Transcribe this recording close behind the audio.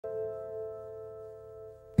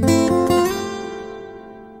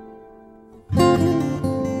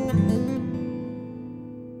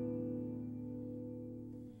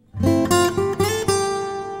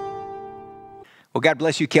Well, God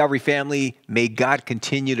bless you, Calvary family. May God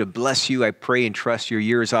continue to bless you. I pray and trust your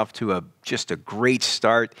year is off to just a great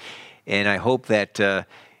start. And I hope that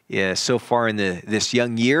so far in this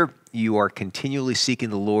young year, you are continually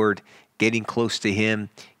seeking the Lord, getting close to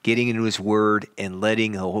Him, getting into His Word, and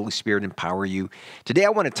letting the Holy Spirit empower you. Today, I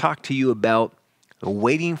want to talk to you about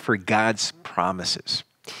waiting for God's promises.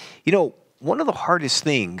 You know, one of the hardest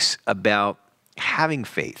things about having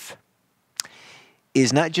faith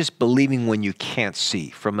is not just believing when you can't see.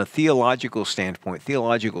 From a theological standpoint,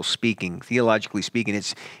 theologically speaking,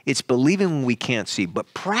 it's believing when we can't see.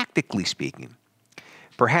 But practically speaking,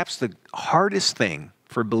 perhaps the hardest thing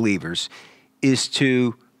for believers is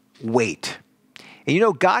to wait. And you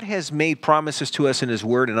know, God has made promises to us in His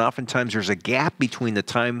Word, and oftentimes there's a gap between the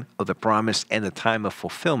time of the promise and the time of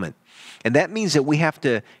fulfillment. And that means that we have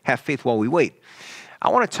to have faith while we wait. I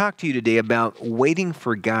want to talk to you today about waiting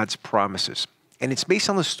for God's promises. And it's based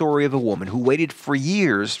on the story of a woman who waited for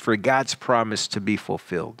years for God's promise to be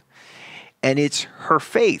fulfilled. And it's her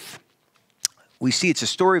faith. We see it's a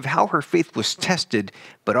story of how her faith was tested,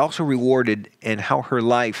 but also rewarded, and how her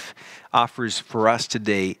life offers for us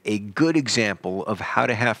today a good example of how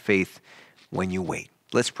to have faith when you wait.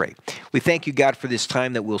 Let's pray. We thank you, God, for this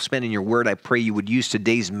time that we'll spend in your word. I pray you would use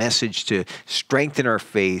today's message to strengthen our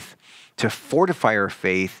faith, to fortify our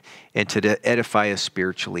faith, and to edify us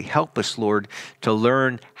spiritually. Help us, Lord, to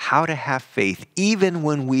learn how to have faith even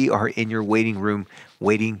when we are in your waiting room,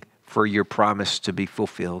 waiting for your promise to be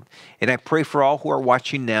fulfilled. And I pray for all who are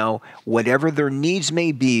watching now, whatever their needs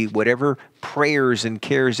may be, whatever prayers and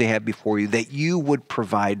cares they have before you, that you would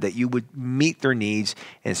provide, that you would meet their needs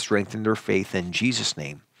and strengthen their faith. In Jesus'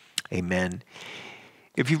 name, amen.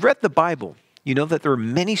 If you've read the Bible, you know that there are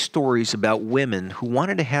many stories about women who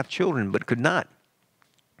wanted to have children but could not.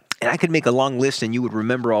 And I could make a long list and you would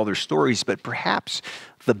remember all their stories, but perhaps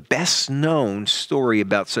the best known story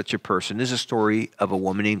about such a person is a story of a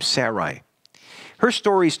woman named Sarai. Her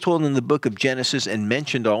story is told in the book of Genesis and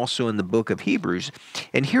mentioned also in the book of Hebrews.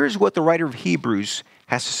 And here's what the writer of Hebrews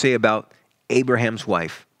has to say about Abraham's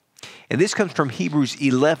wife. And this comes from Hebrews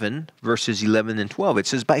 11, verses 11 and 12. It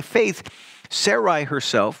says, "By faith, Sarai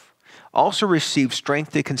herself also received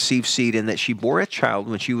strength to conceive seed, and that she bore a child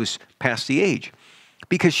when she was past the age,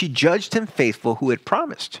 because she judged him faithful who had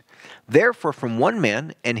promised. Therefore, from one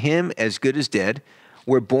man, and him as good as dead,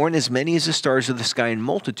 were born as many as the stars of the sky in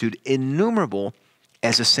multitude, innumerable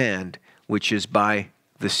as the sand which is by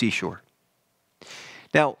the seashore."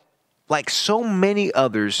 Now, like so many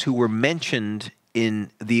others who were mentioned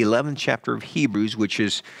in the 11th chapter of Hebrews, which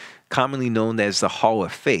is commonly known as the Hall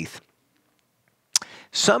of Faith,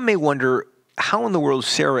 some may wonder how in the world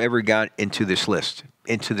Sarah ever got into this list,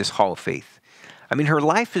 into this Hall of Faith. I mean, her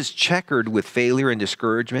life is checkered with failure and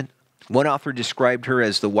discouragement. One author described her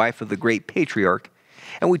as the wife of the great patriarch,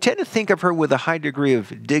 and we tend to think of her with a high degree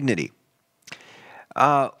of dignity.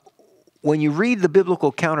 When you read the biblical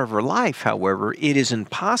account of her life, however, it is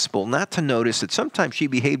impossible not to notice that sometimes she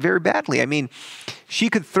behaved very badly. I mean, she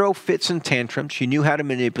could throw fits and tantrums. She knew how to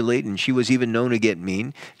manipulate, and she was even known to get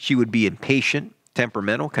mean. She would be impatient,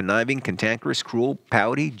 temperamental, conniving, cantankerous, cruel,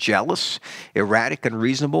 pouty, jealous, erratic,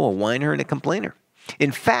 unreasonable, a whiner, and a complainer.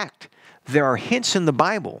 In fact, there are hints in the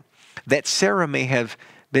Bible that Sarah may have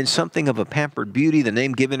been something of a pampered beauty. The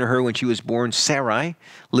name given to her when she was born, Sarai,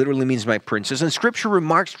 literally means my princess. And Scripture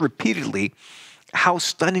remarks repeatedly how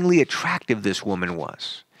stunningly attractive this woman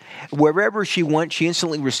was. Wherever she went, she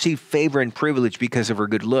instantly received favor and privilege because of her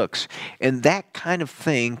good looks. And that kind of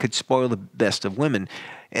thing could spoil the best of women.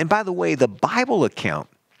 And by the way, the Bible account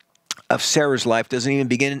of Sarah's life doesn't even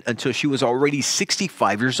begin until she was already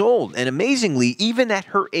 65 years old. And amazingly, even at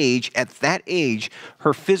that age,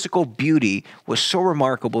 her physical beauty was so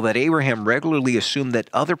remarkable that Abraham regularly assumed that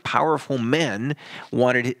other powerful men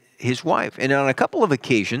wanted his wife. And on a couple of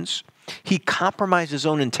occasions, he compromised his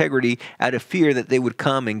own integrity out of fear that they would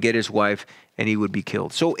come and get his wife and he would be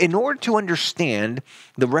killed. So in order to understand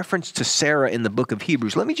the reference to Sarah in the book of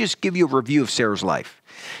Hebrews, let me just give you a review of Sarah's life.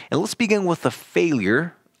 And let's begin with the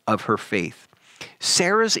failure of her faith.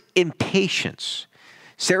 Sarah's impatience.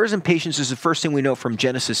 Sarah's impatience is the first thing we know from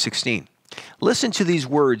Genesis 16. Listen to these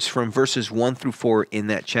words from verses 1 through 4 in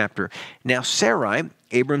that chapter. "Now Sarai,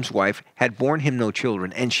 Abram's wife, had borne him no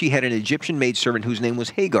children, and she had an Egyptian maidservant whose name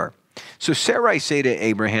was Hagar. So Sarai said to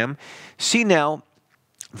Abraham, 'See now,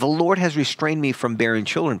 the Lord has restrained me from bearing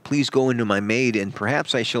children. Please go into my maid, and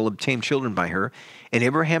perhaps I shall obtain children by her.' And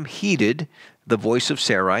Abraham heeded the voice of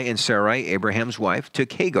Sarai, and Sarai, Abraham's wife,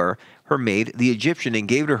 took Hagar, her maid, the Egyptian, and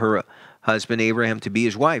gave to her husband Abraham to be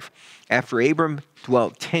his wife, after Abram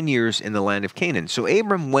dwelt 10 years in the land of Canaan. So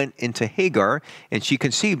Abram went into Hagar, and she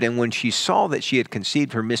conceived, and when she saw that she had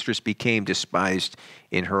conceived, her mistress became despised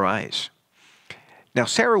in her eyes. Now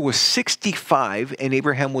Sarah was 65 and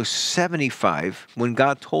Abraham was 75 when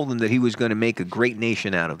God told them that he was going to make a great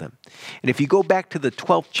nation out of them. And if you go back to the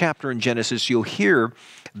 12th chapter in Genesis, you'll hear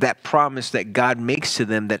that promise that God makes to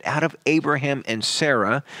them, that out of Abraham and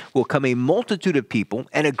Sarah will come a multitude of people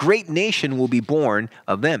and a great nation will be born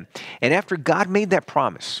of them. And after God made that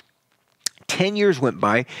promise, 10 years went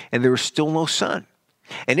by and there was still no son.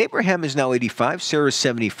 And Abraham is now 85, Sarah is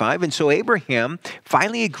 75, and so Abraham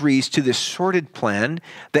finally agrees to this sordid plan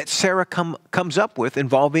that Sarah comes up with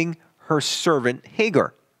involving her servant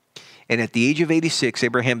Hagar. And at the age of 86,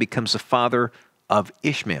 Abraham becomes the father of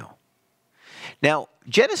Ishmael. Now,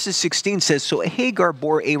 Genesis 16 says, so Hagar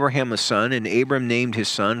bore Abraham a son, and Abram named his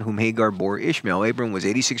son, whom Hagar bore Ishmael. Abram was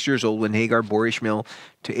 86 years old when Hagar bore Ishmael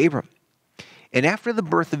to Abram. And after the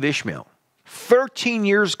birth of Ishmael, 13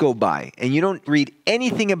 years go by, and you don't read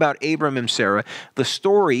anything about Abram and Sarah. The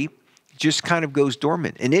story just kind of goes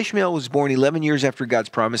dormant. And Ishmael was born 11 years after God's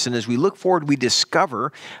promise, and as we look forward, we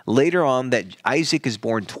discover later on that Isaac is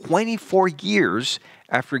born 24 years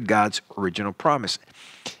after God's original promise.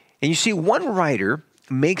 And you see, one writer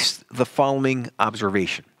makes the following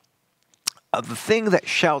observation. The thing that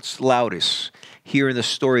shouts loudest here in the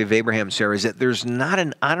story of Abraham and Sarah is that there's not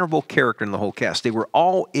an honorable character in the whole cast. They were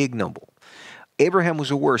all ignoble. Abraham was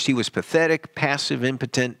the worst. He was pathetic, passive,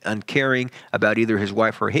 impotent, uncaring about either his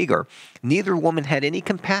wife or Hagar. Neither woman had any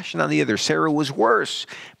compassion on the other. Sarah was worse,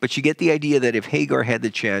 but you get the idea that if Hagar had the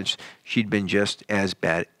chance, she'd been just as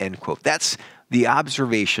bad, end quote. That's the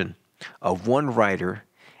observation of one writer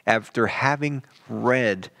after having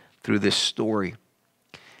read through this story.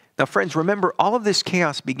 Now, friends, remember, all of this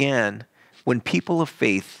chaos began when people of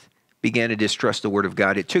faith began to distrust the word of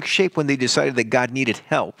God. It took shape when they decided that God needed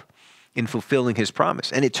help in fulfilling his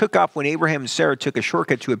promise. And it took off when Abraham and Sarah took a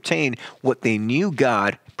shortcut to obtain what they knew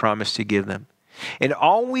God promised to give them. And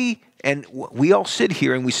we all sit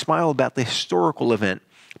here and we smile about the historical event,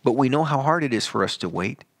 but we know how hard it is for us to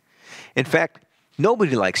wait. In fact,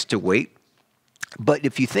 nobody likes to wait. But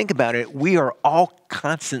if you think about it, we are all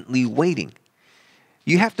constantly waiting.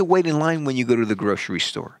 You have to wait in line when you go to the grocery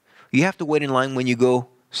store. You have to wait in line when you go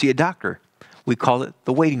see a doctor. We call it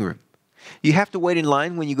the waiting room. You have to wait in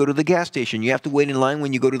line when you go to the gas station. You have to wait in line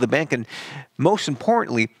when you go to the bank. And most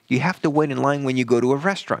importantly, you have to wait in line when you go to a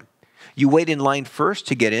restaurant. You wait in line first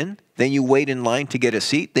to get in. Then you wait in line to get a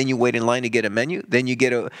seat. Then you wait in line to get a menu. Then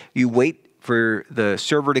you wait for the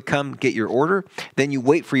server to come get your order. Then you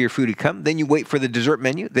wait for your food to come. Then you wait for the dessert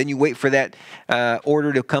menu. Then you wait for that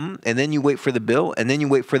order to come. And then you wait for the bill. And then you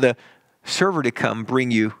wait for the server to come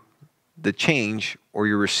bring you the change or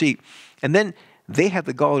your receipt. And then they have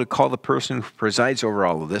the gall to call the person who presides over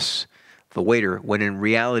all of this the waiter, when in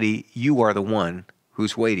reality, you are the one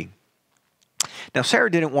who's waiting. Now,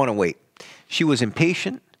 Sarah didn't want to wait. She was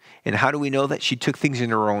impatient. And how do we know that? She took things in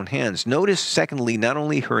her own hands. Notice, secondly, not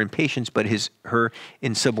only her impatience, but her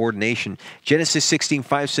insubordination. Genesis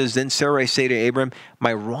 16:5 says, then Sarah say to Abram,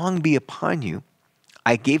 my wrong be upon you.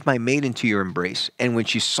 I gave my maid into your embrace. And when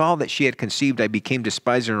she saw that she had conceived, I became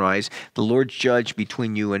despised in her eyes. The Lord judged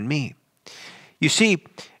between you and me. You see,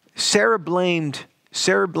 Sarah blamed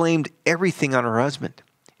everything on her husband.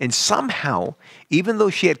 And somehow, even though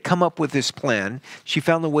she had come up with this plan, she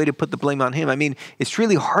found a way to put the blame on him. I mean, it's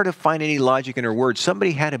really hard to find any logic in her words.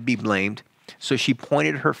 Somebody had to be blamed, so she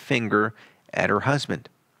pointed her finger at her husband.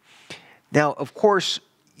 Now, of course,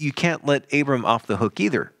 you can't let Abram off the hook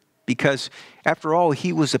either, because after all,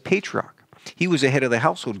 he was a patriarch. He was the head of the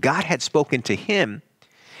household. God had spoken to him,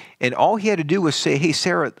 and all he had to do was say, hey,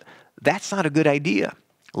 Sarah, that's not a good idea.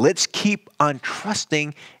 Let's keep on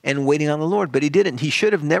trusting and waiting on the Lord. But he didn't. He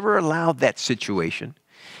should have never allowed that situation.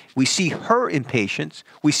 We see her impatience.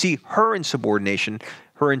 We see her insubordination,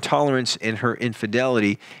 her intolerance, and her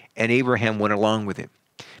infidelity. And Abraham went along with it.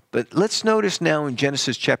 But let's notice now in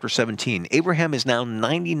Genesis chapter 17, Abraham is now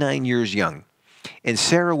 99 years young, and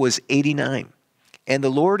Sarah was 89. And the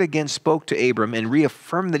Lord again spoke to Abram and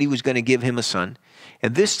reaffirmed that he was going to give him a son.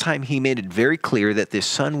 And this time he made it very clear that this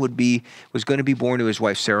son was going to be born to his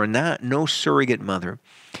wife Sarah, no surrogate mother.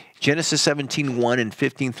 Genesis 17:1 and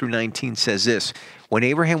 15 through 19 says this, when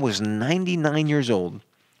Abraham was 99 years old,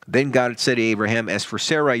 then God said to Abraham, as for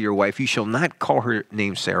Sarai, your wife, you shall not call her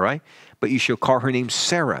name Sarai, but you shall call her name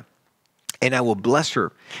Sarah. And I will bless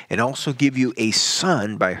her, and also give you a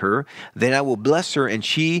son by her. Then I will bless her, and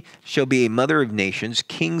she shall be a mother of nations.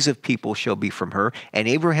 Kings of people shall be from her. And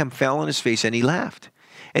Abraham fell on his face, and he laughed.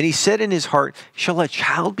 And he said in his heart, shall a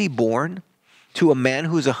child be born to a man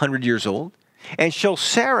who is 100 years old? And shall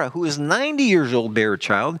Sarah, who is 90 years old, bear a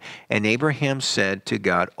child? And Abraham said to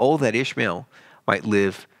God, oh, that Ishmael might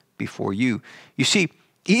live before you. You see,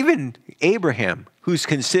 even Abraham, who's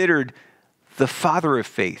considered the father of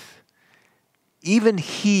faith, even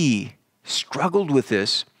he struggled with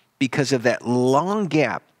this because of that long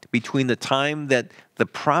gap between the time that the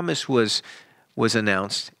promise was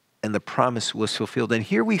announced and the promise was fulfilled. And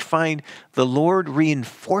here we find the Lord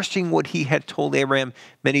reinforcing what he had told Abraham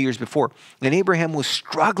many years before. And Abraham was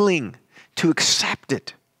struggling to accept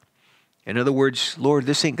it. In other words, Lord,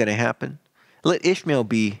 this ain't going to happen. Let Ishmael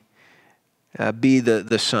be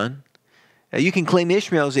the son. You can claim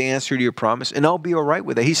Ishmael as the answer to your promise, and I'll be all right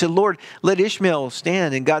with it. He said, Lord, let Ishmael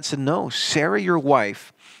stand. And God said, no, Sarah, your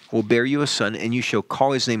wife, will bear you a son, and you shall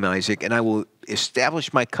call his name Isaac, and I will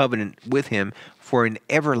establish my covenant with him for an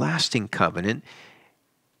everlasting covenant,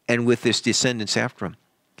 and with his descendants after him.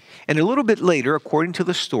 And a little bit later, according to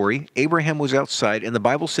the story, Abraham was outside, and the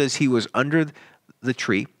Bible says he was under the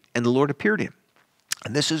tree, and the Lord appeared to him.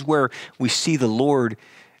 And this is where we see the Lord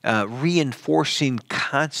reinforcing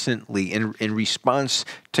constantly in response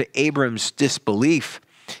to Abram's disbelief.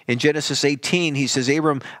 In Genesis 18, he says,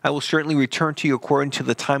 Abram, I will certainly return to you according to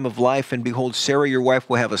the time of life, and behold, Sarah, your wife,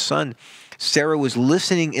 will have a son. Sarah was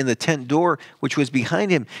listening in the tent door, which was behind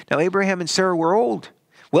him. Now, Abraham and Sarah were old,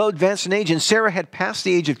 well advanced in age, and Sarah had passed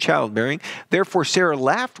the age of childbearing. Therefore, Sarah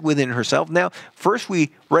laughed within herself. Now, first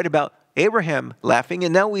we read about Abraham laughing,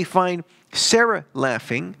 and now we find Sarah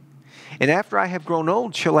laughing. And after I have grown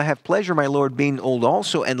old, shall I have pleasure, my Lord, being old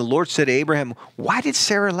also? And the Lord said to Abraham, why did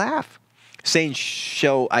Sarah laugh, saying,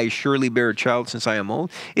 shall I surely bear a child since I am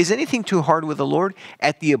old? Is anything too hard with the Lord?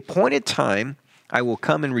 At the appointed time, I will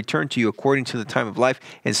come and return to you according to the time of life,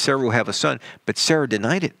 and Sarah will have a son. But Sarah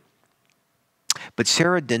denied it.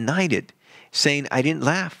 Saying, I didn't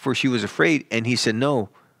laugh, for she was afraid. And he said, no,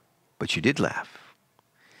 but you did laugh.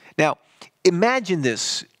 Now, imagine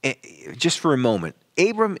this just for a moment.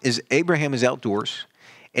 Abraham is outdoors,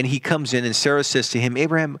 and he comes in, and Sarah says to him,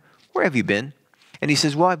 Abraham, where have you been? And he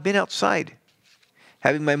says, well, I've been outside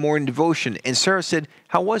having my morning devotion. And Sarah said,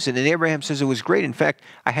 how was it? And Abraham says, it was great. In fact,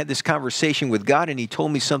 I had this conversation with God, and he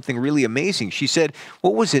told me something really amazing. She said,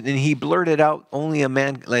 what was it? And he blurted out only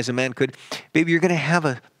as a man could, baby, you're going to have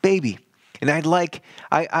a baby. And I'd like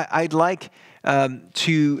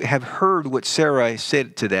to have heard what Sarah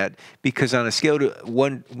said to that, because on a scale to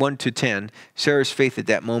 1 to 10, Sarah's faith at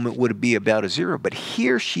that moment would be about a 0. But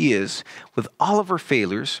here she is with all of her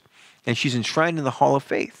failures, and she's enshrined in the hall of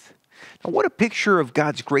faith. Now, what a picture of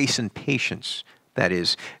God's grace and patience that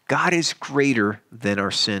is. God is greater than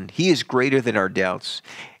our sin. He is greater than our doubts.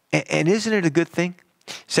 And isn't it a good thing?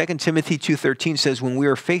 2 Timothy 2:13 says, when we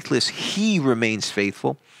are faithless, he remains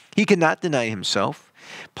faithful. He cannot deny himself.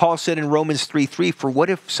 Paul said in Romans 3:3, for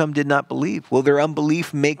what if some did not believe? Will their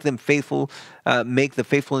unbelief make them faithful, make the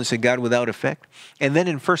faithfulness of God without effect? And then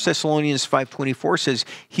in 1 Thessalonians 5:24 says,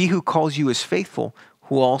 he who calls you is faithful,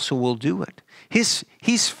 who also will do it.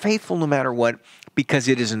 He's faithful no matter what, because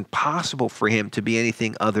it is impossible for him to be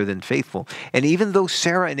anything other than faithful. And even though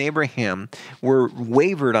Sarah and Abraham were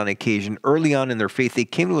wavered on occasion early on in their faith, they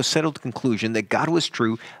came to a settled conclusion that God was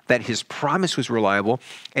true, that his promise was reliable,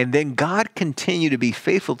 and then God continued to be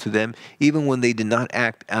faithful to them even when they did not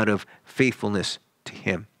act out of faithfulness to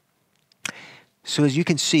him. So as you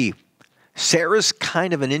can see, Sarah's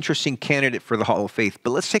kind of an interesting candidate for the Hall of Faith,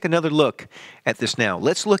 but let's take another look at this now.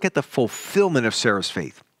 Let's look at the fulfillment of Sarah's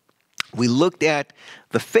faith. We looked at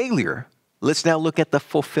the failure. Let's now look at the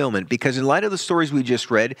fulfillment, because in light of the stories we just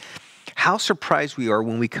read, how surprised we are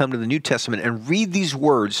when we come to the New Testament and read these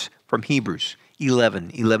words from Hebrews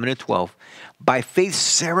 11 and 12. By faith,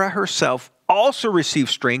 Sarah herself also received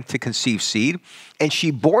strength to conceive seed, and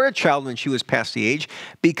she bore a child when she was past the age,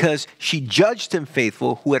 because she judged him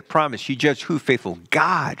faithful who had promised. She judged who faithful?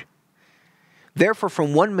 God. Therefore,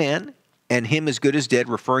 from one man, and him as good as dead,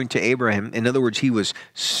 referring to Abraham, in other words, he was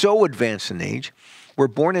so advanced in age, were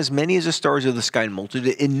born as many as the stars of the sky and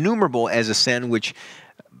multitude, innumerable as the sand which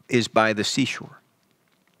is by the seashore.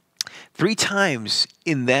 3 times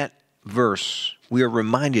in that verse, we are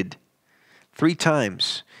reminded, 3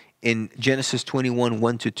 times in Genesis 21,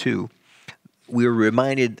 1-2, we are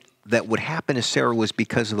reminded that what happened to Sarah was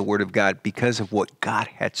because of the word of God, because of what God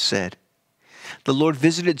had said. The Lord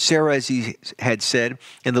visited Sarah as he had said,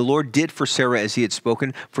 and the Lord did for Sarah as he had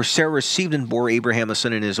spoken. For Sarah received and bore Abraham a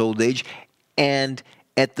son in his old age, and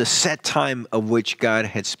at the set time of which God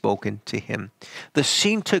had spoken to him. The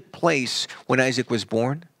scene took place when Isaac was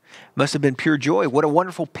born. Must have been pure joy. What a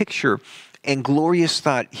wonderful picture and glorious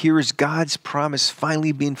thought. Here is God's promise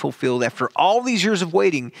finally being fulfilled after all these years of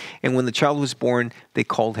waiting. And when the child was born, they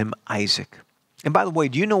called him Isaac. And by the way,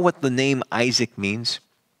 do you know what the name Isaac means?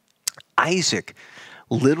 Isaac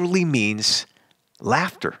literally means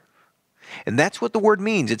laughter. And that's what the word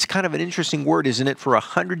means. It's kind of an interesting word, isn't it? For a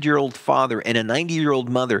 100-year-old father and a 90-year-old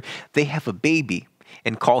mother, they have a baby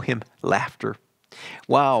and call him laughter.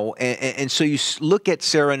 Wow. And so you look at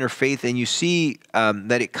Sarah and her faith and you see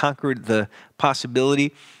that it conquered the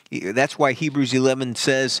possibility. That's why Hebrews 11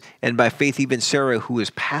 says, and by faith even Sarah, who is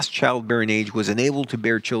past childbearing age, was enabled to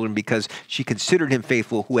bear children because she considered him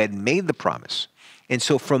faithful who had made the promise. And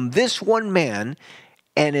so from this one man,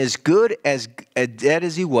 and as good as dead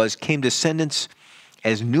as he was, came descendants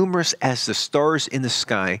as numerous as the stars in the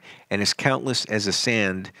sky and as countless as the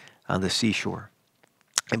sand on the seashore.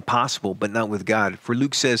 Impossible, but not with God. For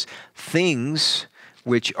Luke says, things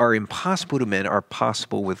which are impossible to men are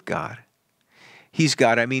possible with God. He's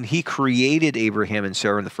God. I mean, he created Abraham and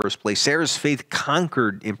Sarah in the first place. Sarah's faith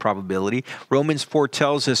conquered improbability. Romans 4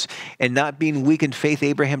 tells us, and not being weak in faith,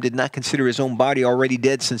 Abraham did not consider his own body already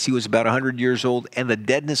dead since he was about 100 years old, and the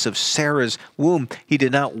deadness of Sarah's womb. He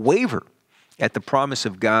did not waver at the promise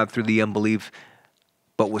of God through the unbelief,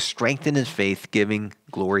 but was strengthened in faith, giving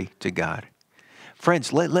glory to God.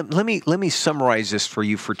 Friends, let me summarize this for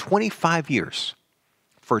you. For 25 years,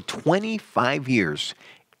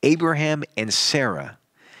 Abraham and Sarah,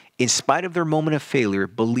 in spite of their moment of failure,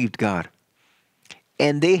 believed God.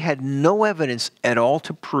 And they had no evidence at all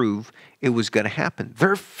to prove it was going to happen.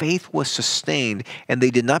 Their faith was sustained, and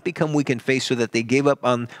they did not become weak in faith so that they gave up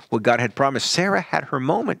on what God had promised. Sarah had her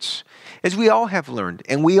moments, as we all have learned,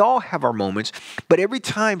 and we all have our moments. But every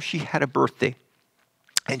time she had a birthday,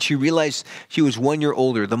 and she realized she was 1 year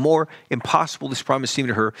older, the more impossible this promise seemed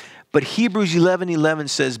to her. But Hebrews 11:11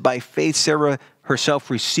 says, by faith Sarah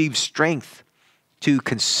herself received strength to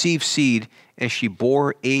conceive seed, and she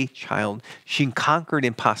bore a child. She conquered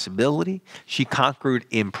impossibility, she conquered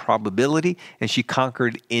improbability, and she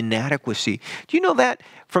conquered inadequacy. Do you know that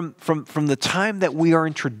from the time that we are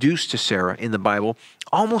introduced to Sarah in the Bible,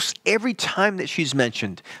 almost every time that she's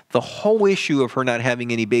mentioned, the whole issue of her not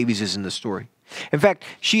having any babies is in the story. In fact,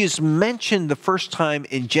 she is mentioned the first time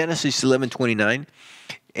in Genesis 11:29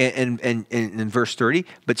 and in verse 30,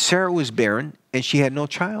 but Sarah was barren and she had no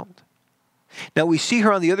child. Now we see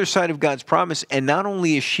her on the other side of God's promise, and not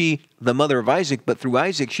only is she the mother of Isaac, but through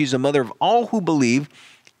Isaac she's the mother of all who believe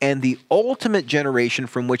and the ultimate generation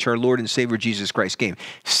from which our Lord and Savior Jesus Christ came.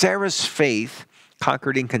 Sarah's faith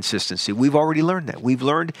conquered inconsistency. We've already learned that. We've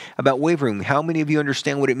learned about wavering. How many of you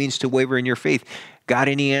understand what it means to waver in your faith? Got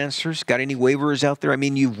any answers? Got any waverers out there? I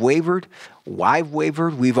mean, you've wavered. I've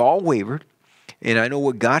wavered. We've all wavered. And I know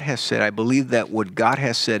what God has said. I believe that what God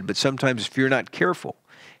has said, but sometimes if you're not careful,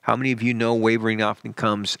 how many of you know wavering often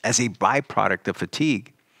comes as a byproduct of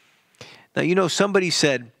fatigue? Now, you know, somebody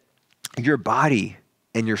said your body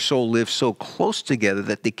and your soul live so close together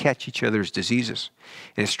that they catch each other's diseases.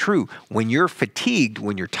 And it's true. When you're fatigued,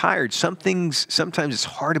 when you're tired, sometimes it's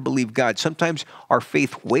hard to believe God. Sometimes our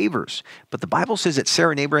faith wavers. But the Bible says that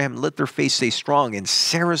Sarah and Abraham let their faith stay strong, and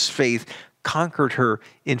Sarah's faith conquered her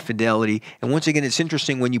infidelity. And once again, it's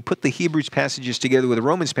interesting when you put the Hebrews passages together with the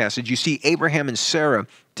Romans passage, you see Abraham and Sarah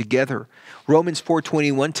together. Romans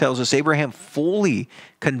 4:21 tells us Abraham fully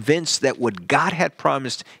convinced that what God had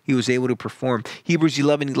promised he was able to perform. Hebrews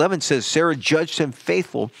 11:11 says Sarah judged him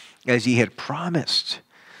faithful as he had promised.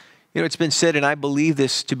 You know, it's been said, and I believe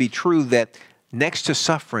this to be true, that next to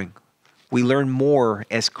suffering, we learn more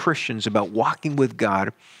as Christians about walking with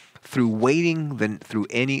God through waiting than through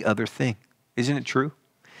any other thing. Isn't it true?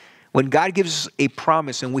 When God gives us a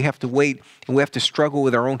promise and we have to wait and we have to struggle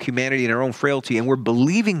with our own humanity and our own frailty and we're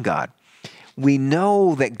believing God, we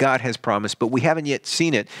know that God has promised, but we haven't yet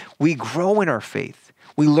seen it. We grow in our faith.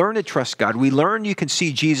 We learn to trust God. We learn you can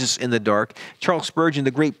see Jesus in the dark. Charles Spurgeon,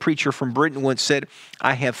 the great preacher from Britain, once said,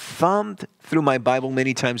 I have thumbed through my Bible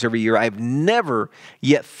many times every year. I've never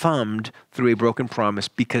yet thumbed through a broken promise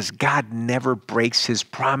because God never breaks his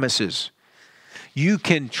promises. You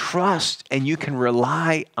can trust and you can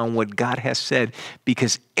rely on what God has said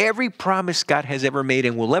because every promise God has ever made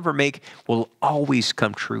and will ever make will always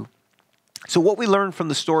come true. So what we learn from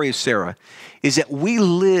the story of Sarah is that we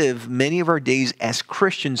live many of our days as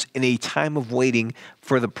Christians in a time of waiting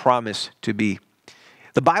for the promise to be.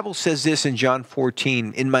 The Bible says this in John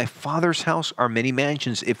 14, in my Father's house are many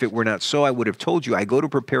mansions. If it were not so, I would have told you, I go to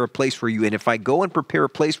prepare a place for you. And if I go and prepare a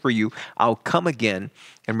place for you, I'll come again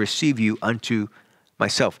and receive you unto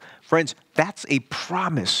myself. Friends, that's a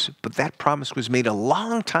promise, but that promise was made a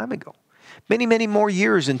long time ago. Many, many more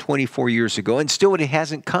years than 24 years ago, and still it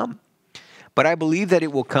hasn't come. But I believe that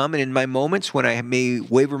it will come, and in my moments when I may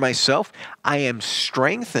waver myself, I am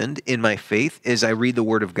strengthened in my faith as I read the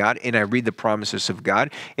Word of God and I read the promises of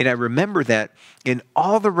God. And I remember that in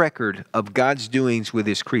all the record of God's doings with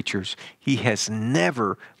his creatures, he has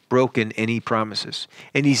never broken any promises.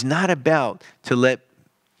 And he's not about to let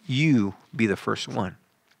you be the first one.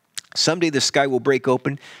 Someday the sky will break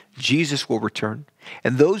open, Jesus will return,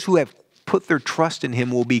 and those who have put their trust in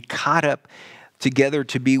him will be caught up together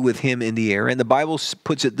to be with him in the air. And the Bible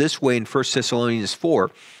puts it this way in 1 Thessalonians 4,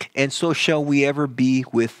 and so shall we ever be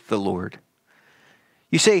with the Lord.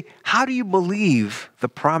 You say, how do you believe the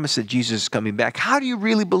promise that Jesus is coming back? How do you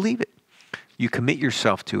really believe it? You commit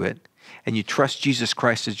yourself to it, and you trust Jesus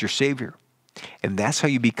Christ as your Savior. And that's how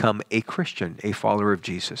you become a Christian, a follower of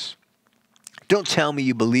Jesus. Don't tell me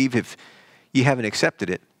you believe if you haven't accepted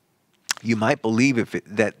it. You might believe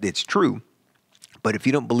that it's true, but if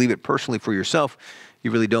you don't believe it personally for yourself,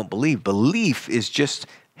 you really don't believe. Belief is just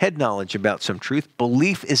head knowledge about some truth.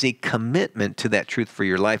 Belief is a commitment to that truth for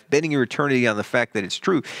your life, betting your eternity on the fact that it's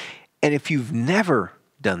true. And if you've never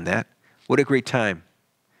done that, what a great time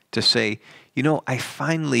to say, you know, I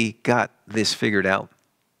finally got this figured out.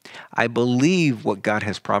 I believe what God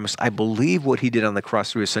has promised. I believe what he did on the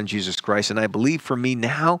cross through his son, Jesus Christ. And I believe for me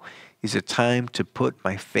now is a time to put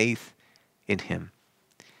my faith in him.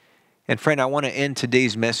 And friend, I want to end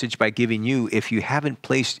today's message by giving you, if you haven't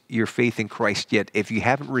placed your faith in Christ yet, if you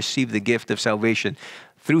haven't received the gift of salvation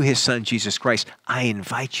through his son, Jesus Christ, I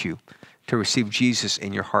invite you to receive Jesus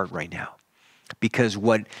in your heart right now. Because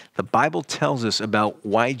what the Bible tells us about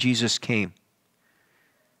why Jesus came,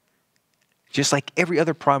 just like every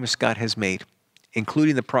other promise God has made,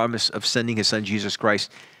 including the promise of sending his son, Jesus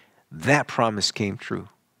Christ, that promise came true.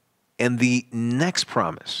 And the next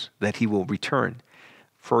promise that he will return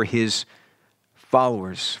for his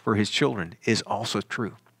followers, for his children, is also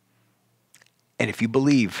true. And if you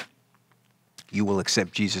believe, you will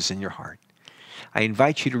accept Jesus in your heart. I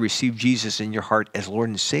invite you to receive Jesus in your heart as Lord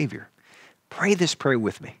and Savior. Pray this prayer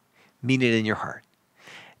with me. Mean it in your heart.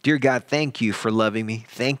 Dear God, thank you for loving me.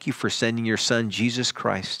 Thank you for sending your son, Jesus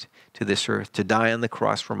Christ, to this earth to die on the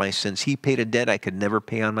cross for my sins. He paid a debt I could never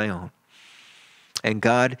pay on my own. And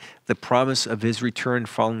God, the promise of his return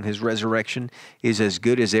following his resurrection is as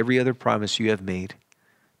good as every other promise you have made,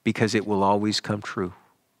 because it will always come true.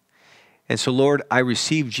 And so, Lord, I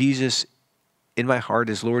receive Jesus in my heart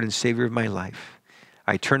as Lord and Savior of my life.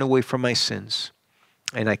 I turn away from my sins,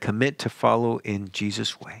 and I commit to follow in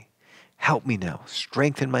Jesus' way. Help me now,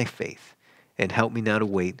 strengthen my faith, and help me now to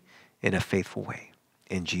wait in a faithful way.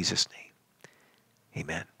 In Jesus' name,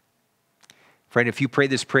 amen. Friend, if you pray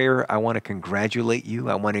this prayer, I want to congratulate you.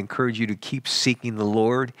 I want to encourage you to keep seeking the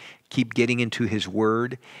Lord, keep getting into his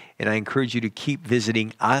word, and I encourage you to keep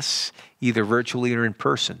visiting us, either virtually or in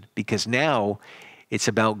person, because now it's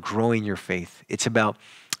about growing your faith. It's about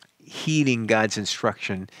heeding God's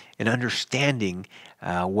instruction and understanding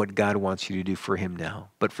what God wants you to do for him now.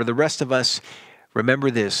 But for the rest of us, remember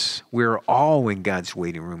this: we're all in God's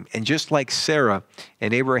waiting room. And just like Sarah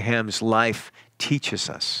and Abraham's life teaches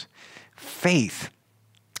us, faith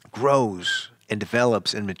grows and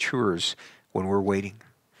develops and matures when we're waiting.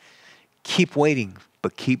 Keep waiting,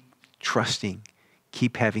 but keep trusting,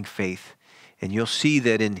 keep having faith. And you'll see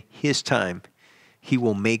that in his time, he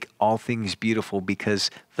will make all things beautiful,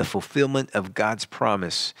 because the fulfillment of God's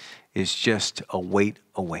promise is just a wait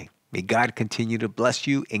away. May God continue to bless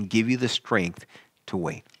you and give you the strength to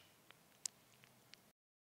wait.